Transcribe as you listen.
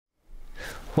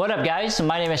What up guys,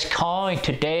 my name is Kong and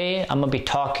today I'm going to be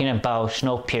talking about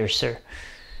Snowpiercer.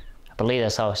 I believe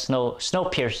that's how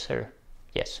Snowpiercer,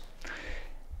 yes.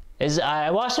 I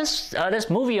watched this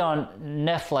movie on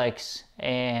Netflix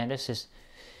and this is,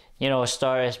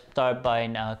 starred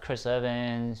by Chris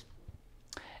Evans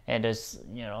and there's,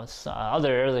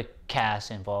 other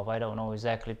cast involved. I don't know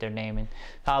exactly their name and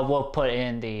I will put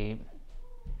in the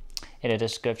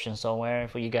description somewhere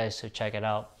for you guys to check it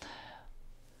out.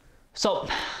 So,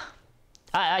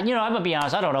 I'm gonna be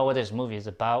honest, I don't know what this movie is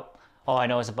about. All I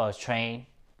know is about a train,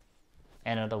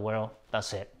 end of the world,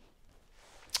 that's it.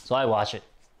 So I watch it.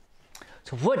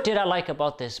 So what did I like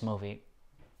about this movie?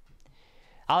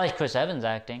 I like Chris Evans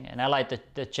acting, and I like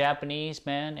the Japanese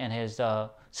man and his,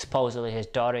 supposedly his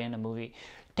daughter in the movie.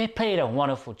 They played a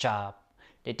wonderful job.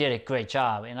 They did a great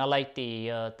job, and I like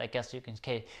the, I guess you can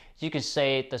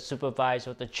say the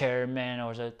supervisor, the chairman,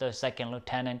 or the second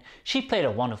lieutenant. She played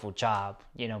a wonderful job,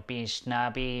 being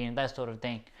snobby and that sort of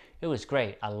thing. It was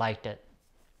great. I liked it.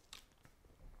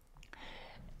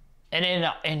 And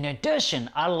in addition,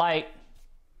 I like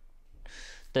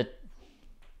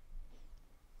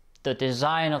the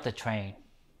design of the train.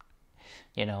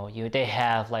 They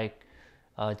have like,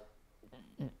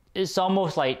 it's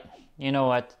almost like,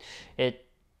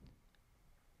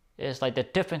 it's like the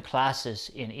different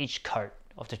classes in each cart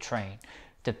of the train.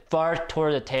 The far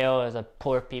toward the tail is the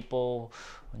poor people,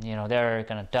 they're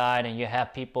gonna die. And you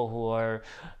have people who are,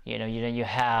 you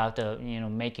have the,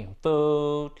 making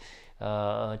food,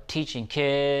 teaching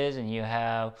kids, and you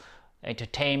have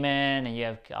entertainment, and you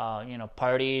have,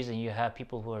 parties, and you have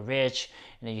people who are rich,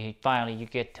 and then finally you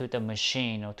get to the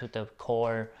machine or to the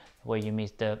core where you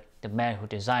meet the man who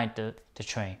designed the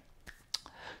train.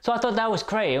 So I thought that was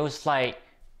great. It was like,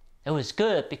 it was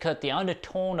good because the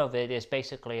undertone of it is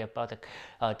basically about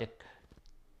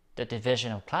the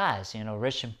division of class,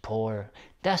 rich and poor.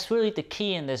 That's really the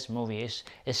key in this movie.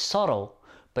 It's subtle,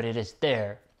 but it is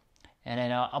there. And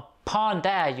then upon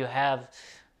that, you have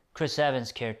Chris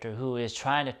Evans' character who is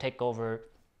trying to take over,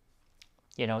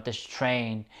 this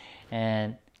train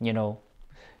and,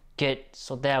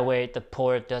 so that way the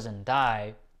poor doesn't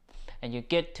die. And you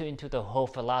get into the whole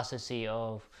philosophy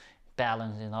of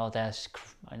balance and all that,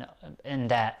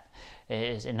 and that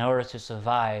is in order to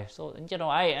survive. So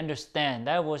I understand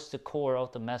that was the core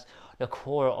of the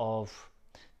core of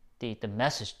the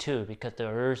message too, because the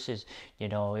earth is,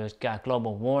 it was got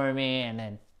global warming, and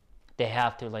then they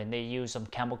have to they use some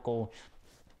chemical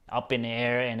up in the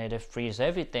air and it freezes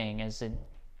everything.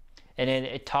 And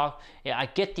then I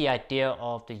get the idea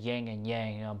of the yin and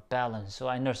yang balance, so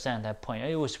I understand that point.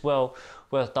 It was well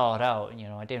thought out.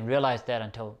 I didn't realize that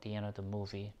until the end of the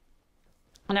movie,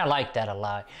 and I like that a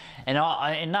lot.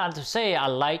 And not to say I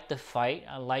like the fight,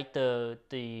 I like the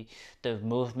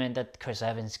movement that Chris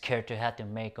Evans' character had to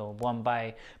make, or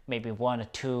maybe one or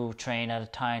two train at a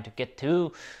time to get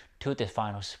to the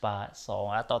final spot. So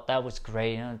I thought that was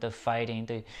great. The fighting,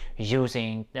 the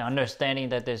understanding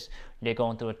that they're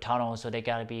going through a tunnel, so they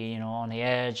gotta be on the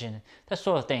edge and that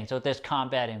sort of thing. So there's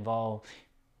combat involved,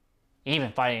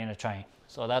 even fighting in a train.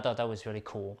 So I thought that was really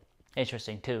cool,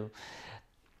 interesting too.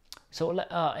 So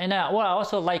what I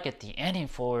also like at the ending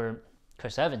for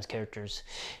Chris Evans' characters,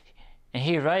 and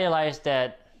he realized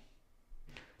that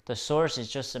the source is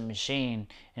just a machine,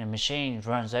 and the machine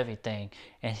runs everything.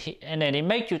 And then it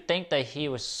makes you think that he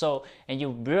was and you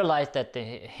realize that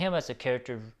him as a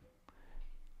character,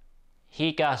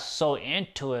 he got so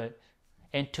into it,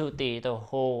 into the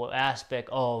whole aspect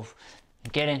of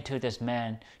getting to this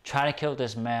man, try to kill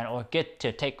this man, or get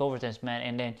to take over this man,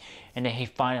 and then he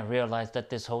finally realized that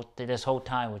this whole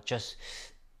time was just,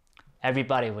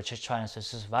 everybody was just trying to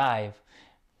survive.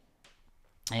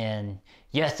 And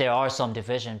yes, there are some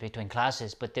division between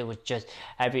classes, but there was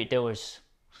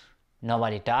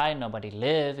nobody died, nobody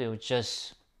lived. It was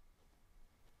just,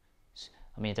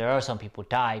 there are some people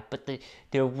died, but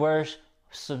there was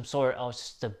some sort of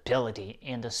stability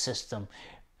in the system,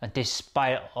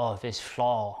 despite of its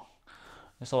flaw.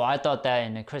 So I thought that,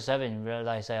 and Chris Evans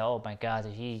realized that, oh my God,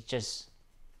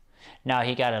 now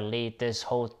he gotta lead this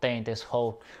whole thing, this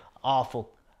whole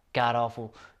awful,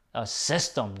 god-awful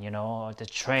system, the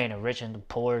train, the rich and the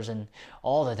poor, and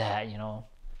all of that,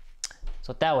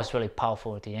 So that was really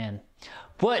powerful at the end.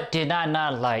 What did I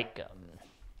not like?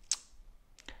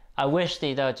 I wish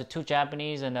the two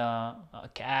Japanese and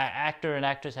actor and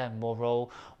actress had more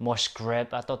role, more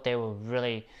script. I thought they were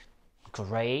really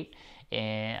great,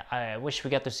 and I wish we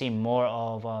got to see more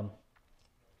of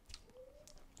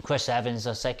Chris Evans,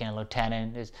 the second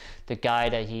lieutenant, is the guy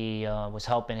that he was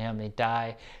helping him. He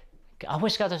died. I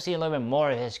wish I got to see a little bit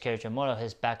more of his character, more of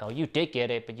his background. You did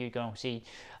get it, but you don't see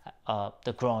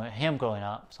him growing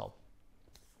up. So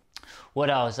what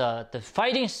else? The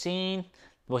fighting scene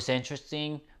was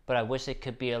interesting, but I wish it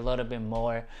could be a little bit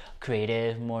more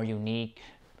creative, more unique.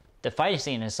 The fighting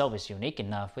scene itself is unique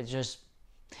enough. It's just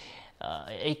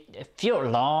it feels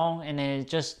long, and it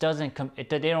just doesn't.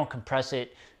 They don't compress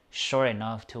it short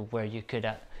enough to where you could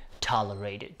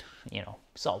tolerate it.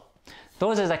 So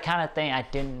those are the kind of thing I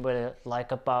didn't really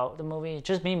like about the movie.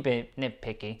 Just me being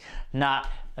nitpicky, not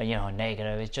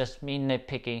negative. It's just me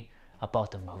nitpicky about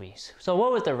the movies. So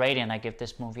what was the rating I give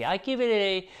this movie? I give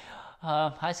it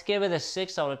a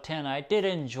 6 out of 10. I did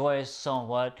enjoy it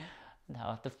somewhat.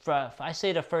 Now, I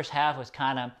say the first half was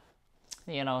kind of,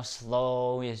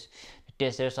 slow.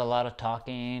 There's a lot of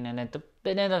talking, and then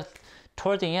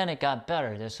toward the end it got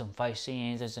better. There's some fight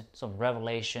scenes, there's some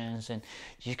revelations, and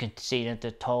you can see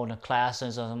the tone, the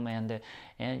classism,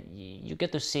 and you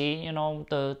get to see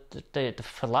the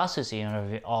philosophy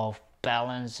of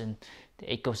balance and the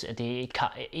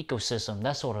ecosystem,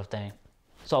 that sort of thing.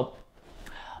 So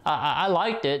I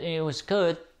liked it. It was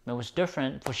good. It was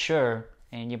different for sure,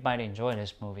 and you might enjoy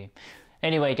this movie.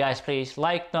 Anyway, guys, please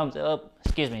thumbs up,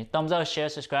 share,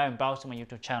 subscribe, and browse to my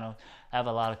YouTube channel. I have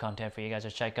a lot of content for you guys to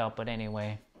check out. But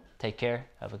anyway, take care.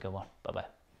 Have a good one.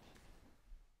 Bye-bye.